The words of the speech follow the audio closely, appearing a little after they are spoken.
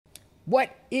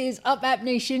What is up, App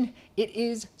Nation? It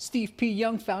is Steve P.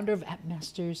 Young, founder of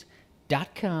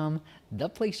AppMasters.com, the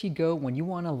place you go when you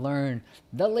want to learn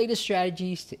the latest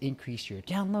strategies to increase your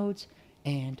downloads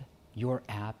and your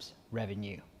app's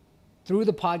revenue. Through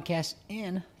the podcast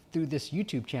and through this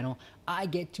YouTube channel, I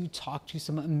get to talk to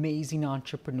some amazing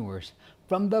entrepreneurs,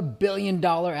 from the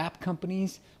billion-dollar app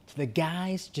companies to the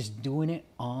guys just doing it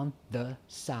on the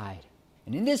side.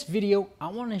 And in this video, I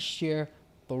want to share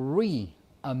 3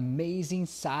 amazing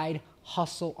side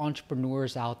hustle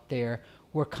entrepreneurs out there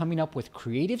who are coming up with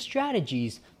creative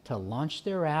strategies to launch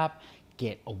their app,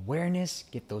 get awareness,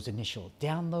 get those initial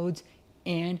downloads,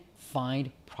 and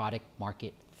find product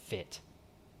market fit.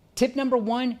 Tip number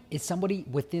 1 is somebody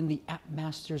within the App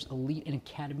Masters Elite and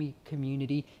Academy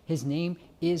community. His name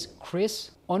is Chris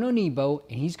Ononibo,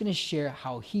 and he's going to share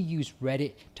how he used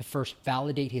Reddit to first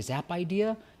validate his app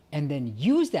idea and then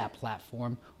use that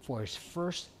platform for his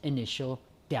first initial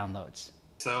downloads.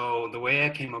 So the way I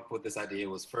came up with this idea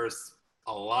was first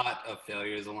a lot of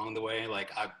failures along the way. Like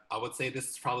I would say this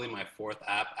is probably my 4th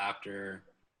app after,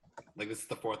 like this is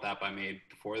the 4th app I made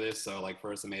before this. So like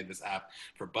first I made this app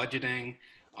for budgeting.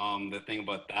 The thing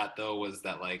about that though was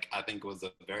that like I think it was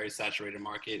a very saturated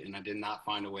market and I did not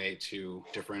find a way to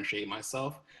differentiate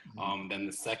myself. Then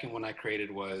the second one I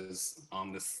created was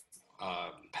this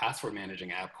password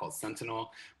managing app called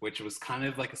Sentinel, which was kind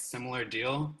of like a similar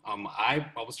deal. I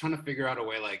was trying to figure out a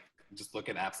way, like just look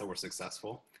at apps that were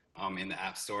successful in the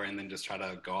app store and then just try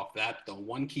to go off that. The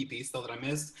one key piece though that I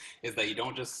missed is that you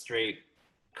don't just straight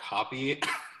copy it.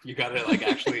 You gotta like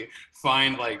actually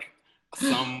find like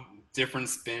some different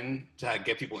spin to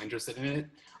get people interested in it.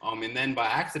 And then by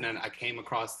accident, I came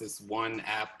across this one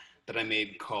app that I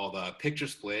made called Picture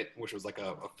Split, which was like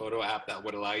a photo app that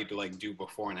would allow you to like do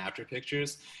before and after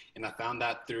pictures. And I found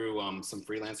that through some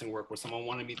freelancing work where someone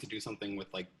wanted me to do something with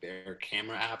like their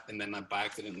camera app. And then I by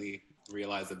accidentally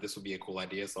realized that this would be a cool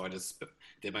idea. So I just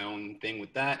did my own thing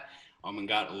with that and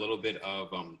got a little bit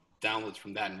of downloads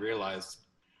from that and realized,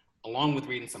 along with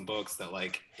reading some books, that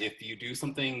like if you do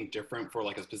something different for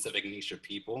like a specific niche of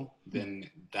people, then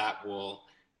that will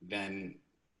then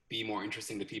be more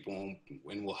interesting to people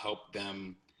and will help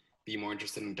them be more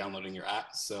interested in downloading your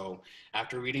app. So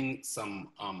after reading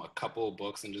a couple of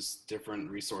books and just different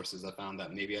resources, I found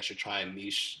that maybe I should try a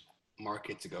niche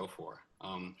market to go for.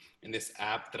 And this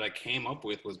app that I came up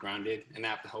with was Grounded, an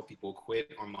app to help people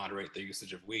quit or moderate their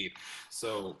usage of weed.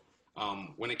 So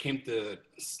when it came to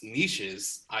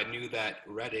niches, I knew that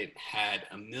Reddit had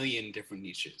a million different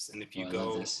niches. And if you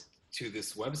go to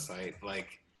this website,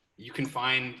 like you can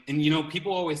find, and you know,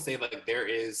 people always say like there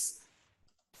is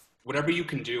whatever you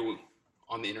can do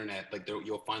on the internet, like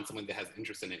you'll find someone that has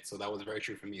interest in it. So that was very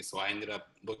true for me. So I ended up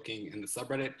looking in the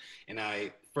subreddit and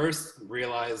I first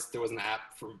realized there was an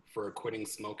app for quitting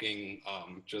smoking,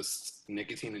 just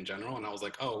nicotine in general. And I was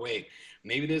like, oh wait,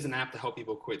 maybe there's an app to help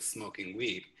people quit smoking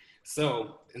weed.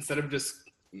 So instead of just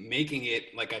making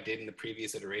it like I did in the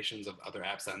previous iterations of other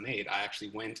apps I made, I actually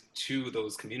went to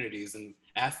those communities and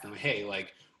asked them, hey,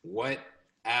 like what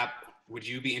app would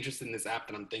you be interested in this app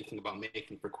that I'm thinking about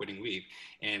making for quitting weed?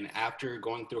 And after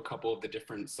going through a couple of the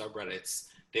different subreddits,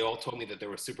 they all told me that they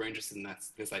were super interested in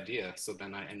this idea. So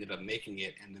then I ended up making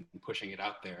it and then pushing it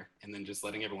out there and then just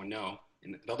letting everyone know.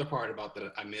 And the other part about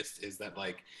that I missed is that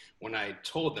like when I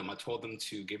told them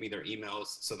to give me their emails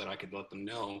so that I could let them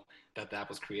know that the app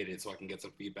was created so I can get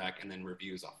some feedback and then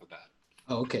reviews off of that.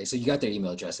 Oh, okay. So you got their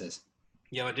email addresses.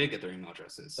 Yeah, I did get their email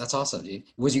addresses. That's awesome, dude.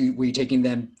 Were you taking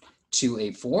them to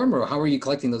a form or how were you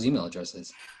collecting those email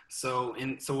addresses? So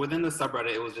within the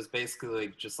subreddit, it was just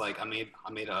basically just like I made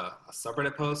a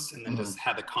subreddit post and then just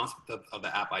had the concept of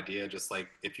the app idea. Just like,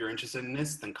 if you're interested in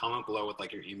this, then comment below with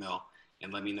like your email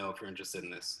and let me know if you're interested in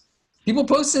this. People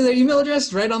posted their email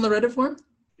address right on the Reddit form?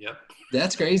 Yep.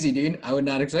 That's crazy, dude. I would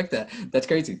not expect that. That's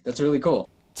crazy. That's really cool.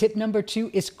 Tip number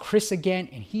 2 is Chris again,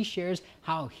 and he shares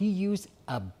how he used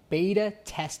a beta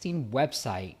testing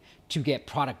website to get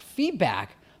product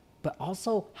feedback, but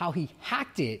also how he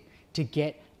hacked it to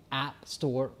get app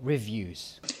store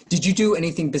reviews. Did you do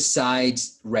anything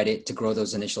besides Reddit to grow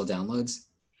those initial downloads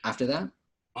after that?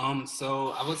 So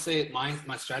I would say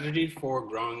my strategy for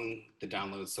growing the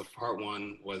downloads, so part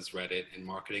 1 was Reddit and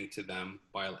marketing to them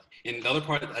and the other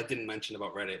part I didn't mention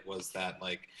about Reddit was that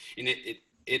like, and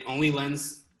it only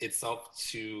lends itself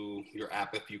to your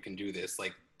app if you can do this.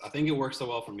 Like, I think it works so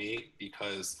well for me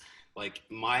because like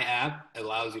my app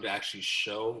allows you to actually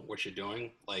show what you're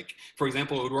doing. Like, for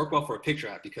example, it would work well for a picture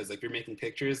app because like you're making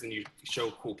pictures and you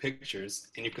show cool pictures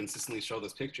and you consistently show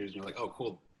those pictures and you're like, oh,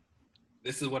 cool.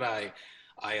 This is what I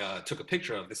I took a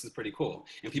picture of. This is pretty cool.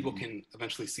 And people can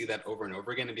eventually see that over and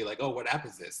over again and be like, oh, what app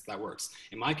is this? That works.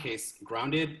 In my case,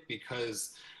 Grounded,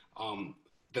 because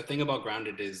the thing about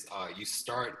Grounded is you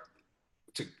start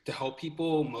to help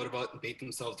people motivate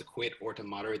themselves to quit or to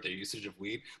moderate their usage of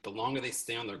weed. The longer they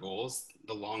stay on their goals,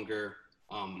 the longer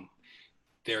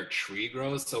their tree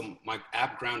grows. So my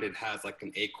app Grounded has like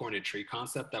an acorn to tree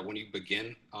concept that when you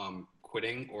begin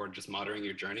quitting or just moderating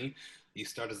your journey, you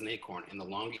start as an acorn, and the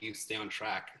longer you stay on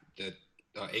track, the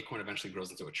acorn eventually grows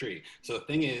into a tree. So the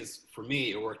thing is, for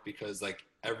me, it worked because like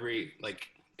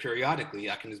periodically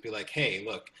I can just be like, hey,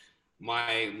 look,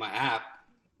 my app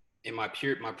in my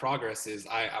progress is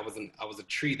I was a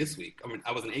tree this week. I mean,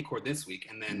 I was an acorn this week,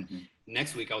 and then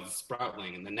next week I was a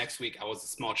sproutling, and the next week I was a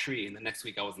small tree, and the next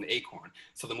week I was an acorn.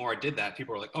 So the more I did that,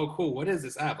 people were like, "Oh, cool! What is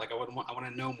this app? Like, I want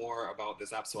to know more about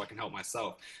this app so I can help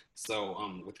myself."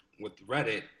 So with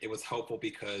Reddit, it was helpful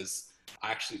because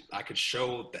I could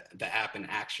show the app in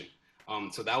action.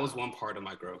 So that was one part of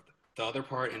my growth. The other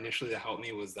part initially that helped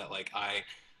me was that like I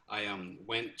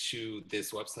went to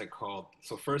this website called,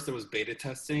 so first there was beta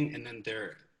testing, and then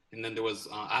there was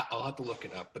I'll have to look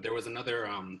it up, but there was another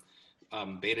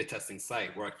beta testing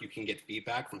site where you can get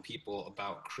feedback from people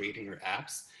about creating your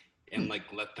apps and like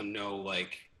let them know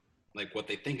like what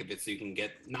they think of it. So you can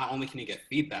get, not only can you get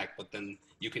feedback, but then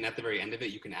you can, at the very end of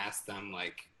it, you can ask them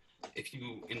like, if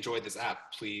you enjoyed this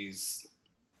app, please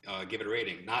give it a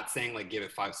rating. Not saying like give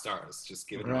it 5 stars, just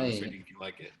give it an honest rating if you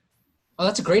like it. Oh,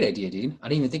 that's a great idea, dude. I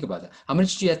didn't even think about that. How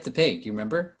much did you have to pay? Do you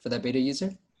remember for that beta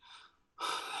user?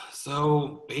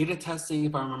 So beta testing,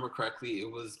 if I remember correctly, it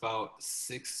was about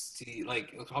 60,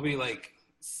 like it was probably like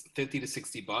 50 to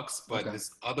 60 bucks. But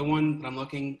this other one that I'm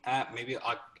looking at, maybe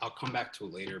I'll come back to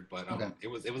it later. But it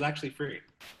was actually free.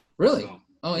 Really?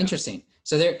 So, interesting.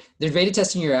 So they're beta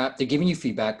testing your app. They're giving you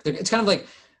feedback. It's kind of like,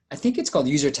 I think it's called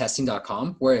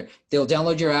usertesting.com, where they'll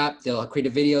download your app, they'll create a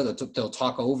video, they'll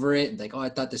talk over it, like, oh, I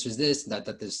thought this was this, and I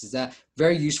thought this is that.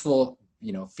 Very useful,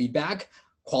 feedback,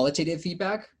 qualitative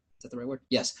feedback. Is that the right word?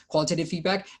 Yes, qualitative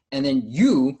feedback. And then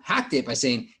you hacked it by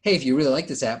saying, hey, if you really like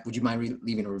this app, would you mind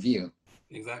leaving a review?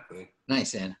 Exactly.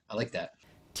 Nice, man. I like that.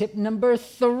 Tip number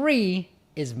 3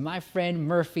 is my friend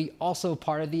Murphy, also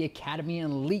part of the Academy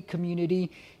and Elite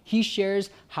community. He shares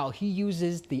how he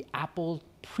uses the Apple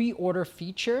pre-order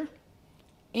feature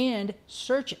and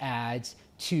search ads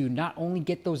to not only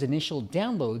get those initial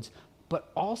downloads,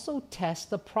 but also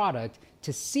test the product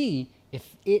to see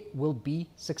if it will be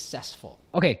successful.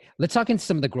 Okay, let's talk into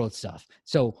some of the growth stuff.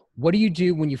 So what do you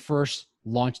do when you first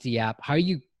launch the app? How are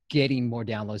you getting more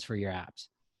downloads for your apps?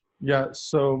 Yeah,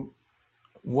 so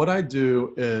what I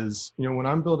do is, when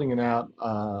I'm building an app,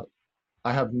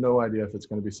 I have no idea if it's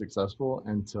going to be successful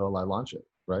until I launch it,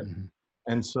 right? Mm-hmm.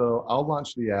 And so I'll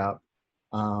launch the app,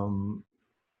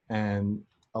 and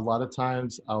a lot of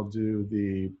times I'll do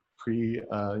the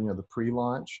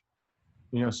pre-launch,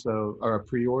 or a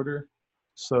pre-order,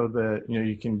 so that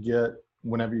you can get,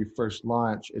 whenever you first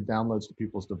launch, it downloads to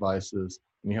people's devices,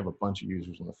 and you have a bunch of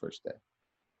users on the first day.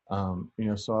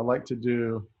 So I like to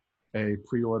do a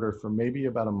pre-order for maybe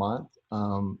about a month.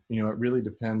 It really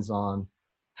depends on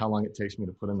how long it takes me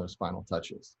to put in those final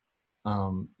touches.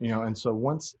 And so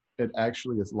once it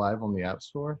actually is live on the App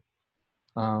Store,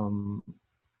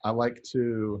 I like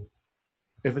to,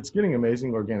 if it's getting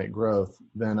amazing organic growth,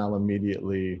 then I'll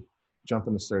immediately jump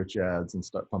into search ads and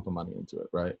start pumping money into it,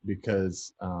 right?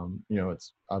 Because,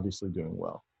 it's obviously doing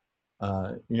well.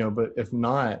 But if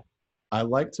not, I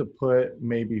like to put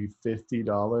maybe $50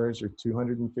 or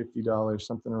 $250,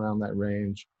 something around that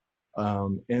range,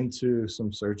 into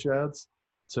some search ads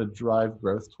to drive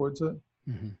growth towards it.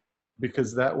 Mm-hmm.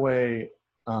 Because that way,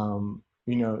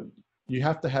 you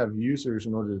have to have users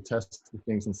in order to test the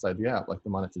things inside the app, like the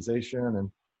monetization and,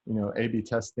 A/B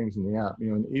test things in the app.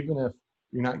 And even if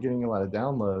you're not getting a lot of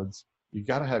downloads, you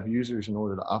got to have users in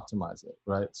order to optimize it,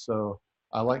 right? So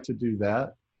I like to do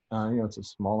that. It's a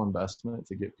small investment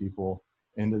to get people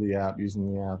into the app,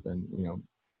 using the app, and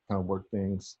kind of work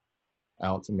things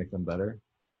out to make them better.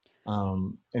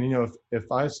 And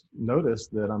if I notice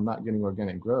that I'm not getting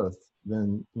organic growth,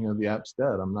 then the app's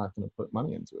dead. I'm not going to put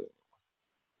money into it.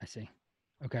 I see.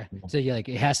 Okay. So you're like,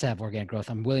 it has to have organic growth.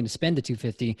 I'm willing to spend the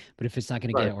 $250, but if it's not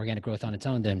going to get organic growth on its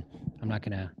own, then I'm not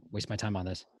going to waste my time on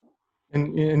this.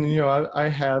 And I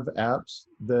have apps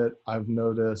that I've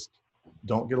noticed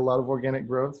don't get a lot of organic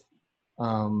growth.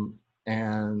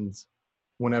 And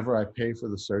whenever I pay for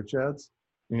the search ads,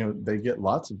 they get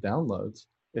lots of downloads.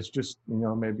 It's just,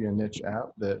 maybe a niche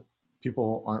app that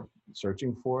people aren't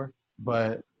searching for,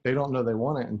 but they don't know they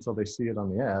want it until they see it on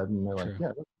the ad, and they're like, yeah,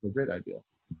 that's a great idea.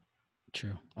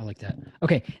 True. I like that.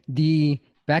 Okay.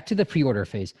 back to the pre-order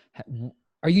phase.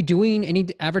 Are you doing any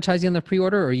advertising on the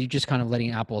pre-order, or are you just kind of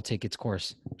letting Apple take its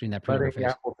course during that pre-order Letting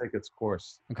phase? Apple take its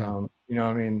course. Okay. You know,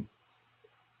 I mean,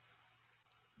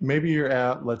 maybe your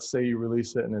app, let's say you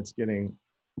release it and it's getting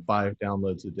 5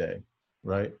 downloads a day,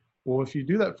 right? Well, if you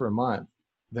do that for a month,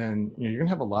 then you're gonna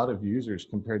have a lot of users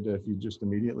compared to if you just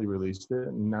immediately released it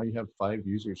and now you have 5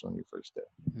 users on your first day.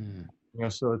 Mm. You know,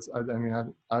 so it's, I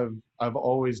mean, I've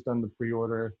always done the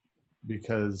pre-order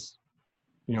because,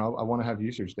 you know, I want to have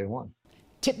users day one.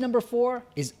 Tip number 4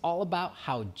 is all about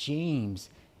how James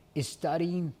is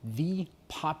studying the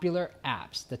popular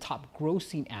apps, the top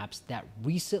grossing apps that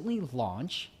recently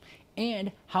launched,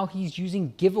 and how he's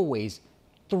using giveaways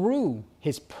through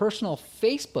his personal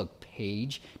Facebook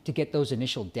page to get those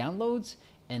initial downloads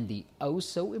and the oh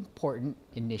so important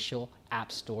initial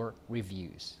App Store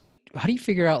reviews. How do you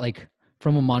figure out, like,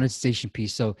 from a monetization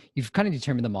piece? So you've kind of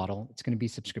determined the model. It's going to be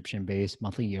subscription based,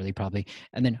 monthly, yearly, probably.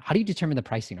 And then how do you determine the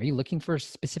pricing? Are you looking for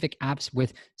specific apps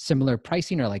with similar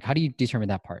pricing, or like, how do you determine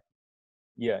that part?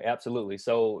 Yeah, absolutely.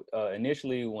 So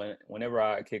initially, whenever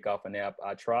I kick off an app,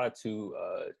 I try to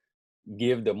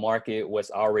give the market what's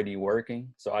already working.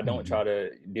 So I don't try to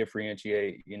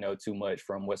differentiate, you know, too much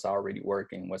from what's already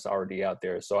working, what's already out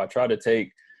there. So I try to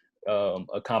take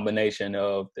a combination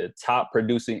of the top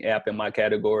producing app in my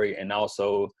category and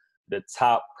also the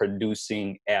top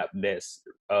producing app that's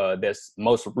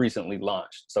most recently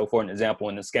launched. So for an example,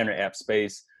 in the scanner app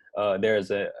space, there's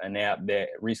an app that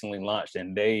recently launched,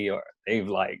 and they've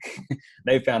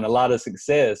they found a lot of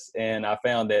success, and I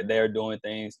found that they're doing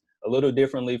things a little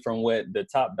differently from what the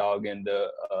top dog in the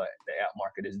app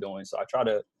market is doing. So I try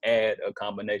to add a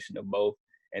combination of both,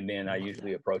 and then I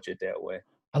usually approach it that way.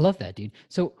 I love that, dude.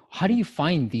 So how do you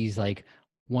find these, like,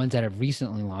 ones that have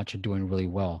recently launched are doing really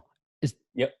well?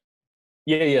 Yep.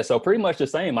 Yeah. So pretty much the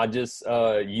same. I just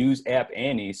use App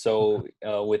Annie. So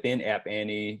within App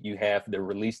Annie, you have the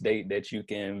release date that you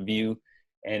can view.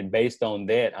 And based on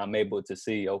that, I'm able to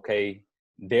see, okay,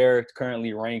 they're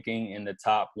currently ranking in the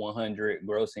top 100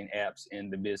 grossing apps in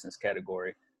the business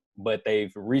category, but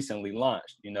they've recently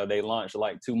launched. You know, they launched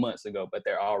like 2 months ago, but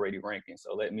they're already ranking.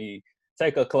 So let me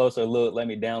take a closer look. Let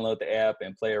me download the app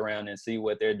and play around and see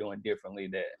what they're doing differently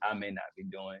that I may not be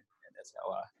doing. And that's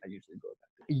how I usually go about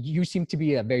it. You seem to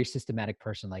be a very systematic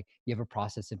person. Like, you have a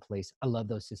process in place. I love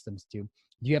those systems too.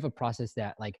 Do you have a process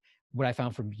that, like, what I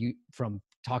found from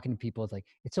talking to people is, like,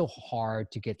 it's so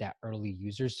hard to get that early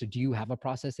users. So do you have a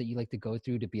process that you like to go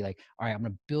through to be like, all right, I'm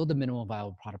going to build a minimum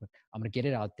viable product. I'm going to get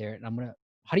it out there, and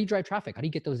how do you drive traffic? How do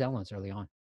you get those downloads early on?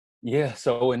 Yeah.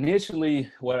 So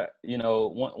initially,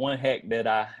 one hack that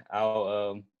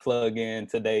I'll plug in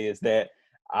today is that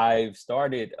I've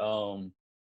started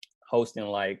hosting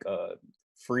like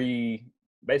free,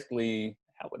 basically,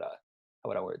 how would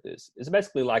I word this? It's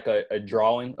basically like a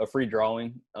free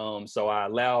drawing. So I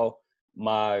allow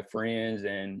my friends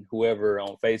and whoever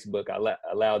on Facebook, I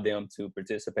allow them to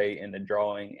participate in the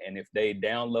drawing. And if they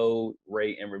download,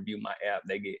 rate, and review my app,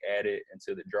 they get added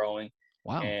into the drawing.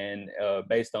 Wow. And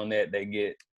based on that, they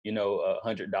get, you know,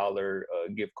 $100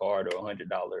 gift card or $100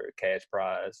 cash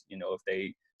prize, you know, if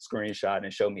they screenshot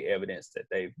and show me evidence that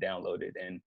they've downloaded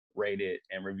and rated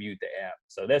and reviewed the app.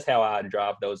 So that's how I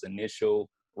drive those initial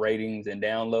ratings and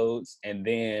downloads. And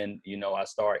then, you know, I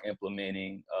start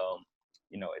implementing,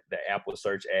 you know, the Apple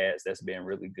search ads. That's been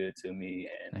really good to me.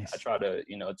 And Nice. I try to,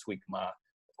 you know, tweak my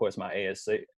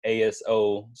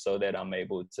ASO so that I'm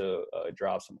able to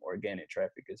drive some organic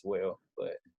traffic as well.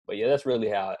 But yeah, that's really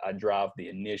how I drive the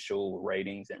initial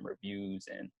ratings and reviews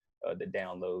and the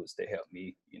downloads to help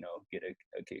me, you know, get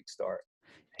a kickstart.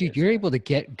 Dude, you're able to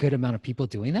get good amount of people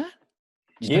doing that?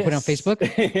 Just by putting on Facebook?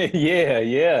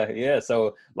 Yeah.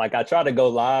 So like, I try to go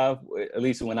live, at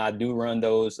least when I do run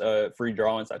those free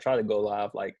drawings, I try to go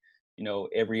live like, you know,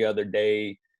 every other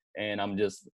day. And I'm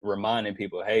just reminding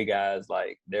people, hey guys,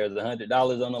 like, there's $100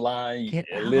 on the line.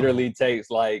 It literally takes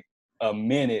like a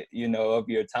minute, you know, of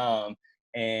your time,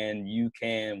 and you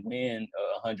can win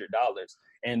 $100.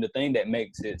 And the thing that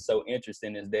makes it so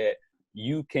interesting is that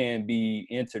you can be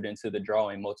entered into the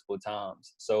drawing multiple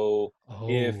times. So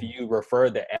if you refer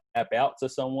the app out to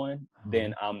someone,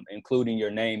 then I'm including your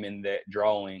name in that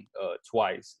drawing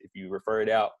twice. If you refer it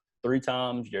out 3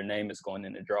 times, your name is going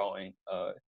in the drawing.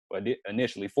 Well,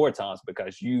 initially 4 times,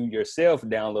 because you yourself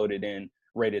downloaded and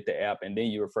rated the app, and then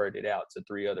you referred it out to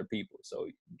 3 other people. So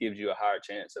it gives you a higher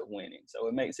chance of winning. So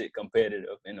it makes it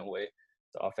competitive in a way.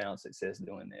 So I found success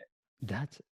doing that.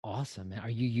 That's awesome, man. Are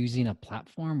you using a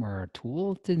platform or a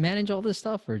tool to manage all this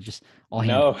stuff, or just all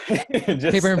hand? No,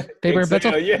 just paper and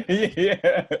pencil? Yeah.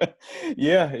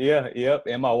 Yep.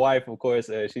 And my wife, of course,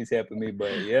 she's helping me,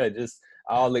 but yeah, just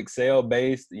all Excel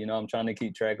based. You know, I'm trying to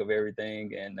keep track of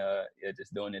everything, and yeah,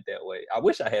 just doing it that way. I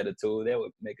wish I had a tool that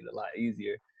would make it a lot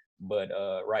easier, but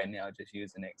right now, just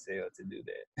using Excel to do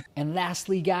that. And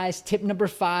lastly, guys, tip number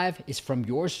 5 is from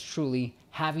yours truly,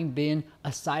 having been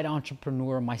a side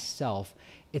entrepreneur myself.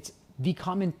 It's the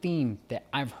common theme that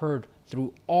I've heard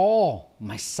through all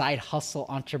my side hustle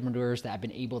entrepreneurs that I've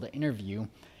been able to interview.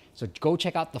 So go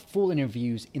check out the full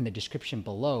interviews in the description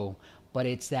below. But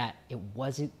it's that it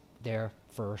wasn't their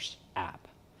first app.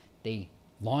 They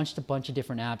launched a bunch of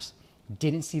different apps,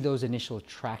 didn't see those initial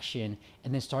traction,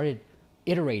 and then started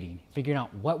iterating, figuring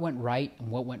out what went right and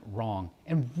what went wrong,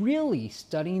 and really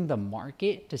studying the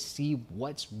market to see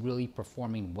what's really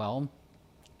performing well.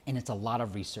 And it's a lot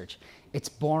of research. It's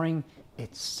boring,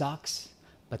 it sucks,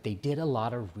 but they did a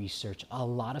lot of research, a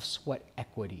lot of sweat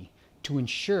equity to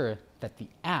ensure that the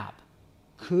app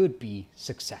could be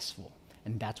successful.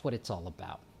 And that's what it's all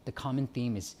about. The common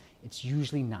theme is it's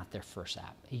usually not their first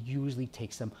app. It usually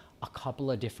takes them a couple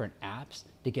of different apps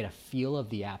to get a feel of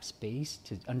the app space,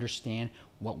 to understand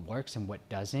what works and what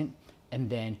doesn't. And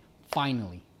then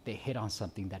finally, they hit on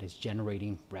something that is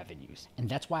generating revenues. And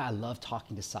that's why I love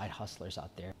talking to side hustlers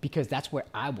out there, because that's where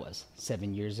I was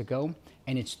 7 years ago.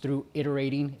 And it's through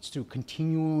iterating, it's through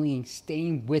continually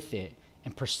staying with it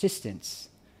and persistence.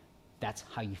 That's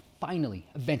how you finally,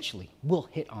 eventually will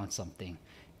hit on something.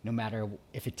 No matter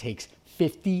if it takes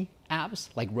 50 apps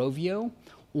like Rovio,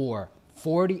 or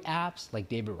 40 apps like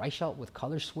David Reichelt with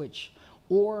Color Switch,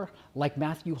 or like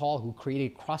Matthew Hall, who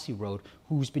created Crossy Road,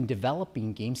 who's been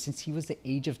developing games since he was the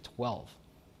age of 12.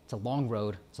 It's a long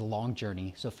road, it's a long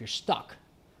journey. So if you're stuck,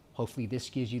 hopefully this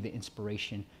gives you the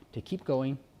inspiration to keep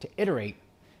going, to iterate,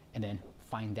 and then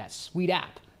find that sweet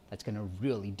app that's gonna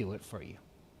really do it for you.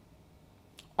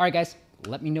 All right, guys,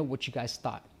 let me know what you guys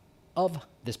thought of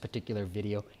this particular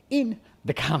video in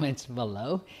the comments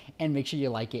below, and make sure you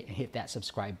like it and hit that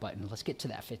subscribe button. Let's get to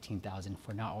that 15,000 if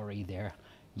we're not already there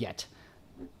yet.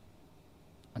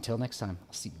 Until next time,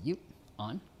 I'll see you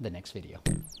on the next video.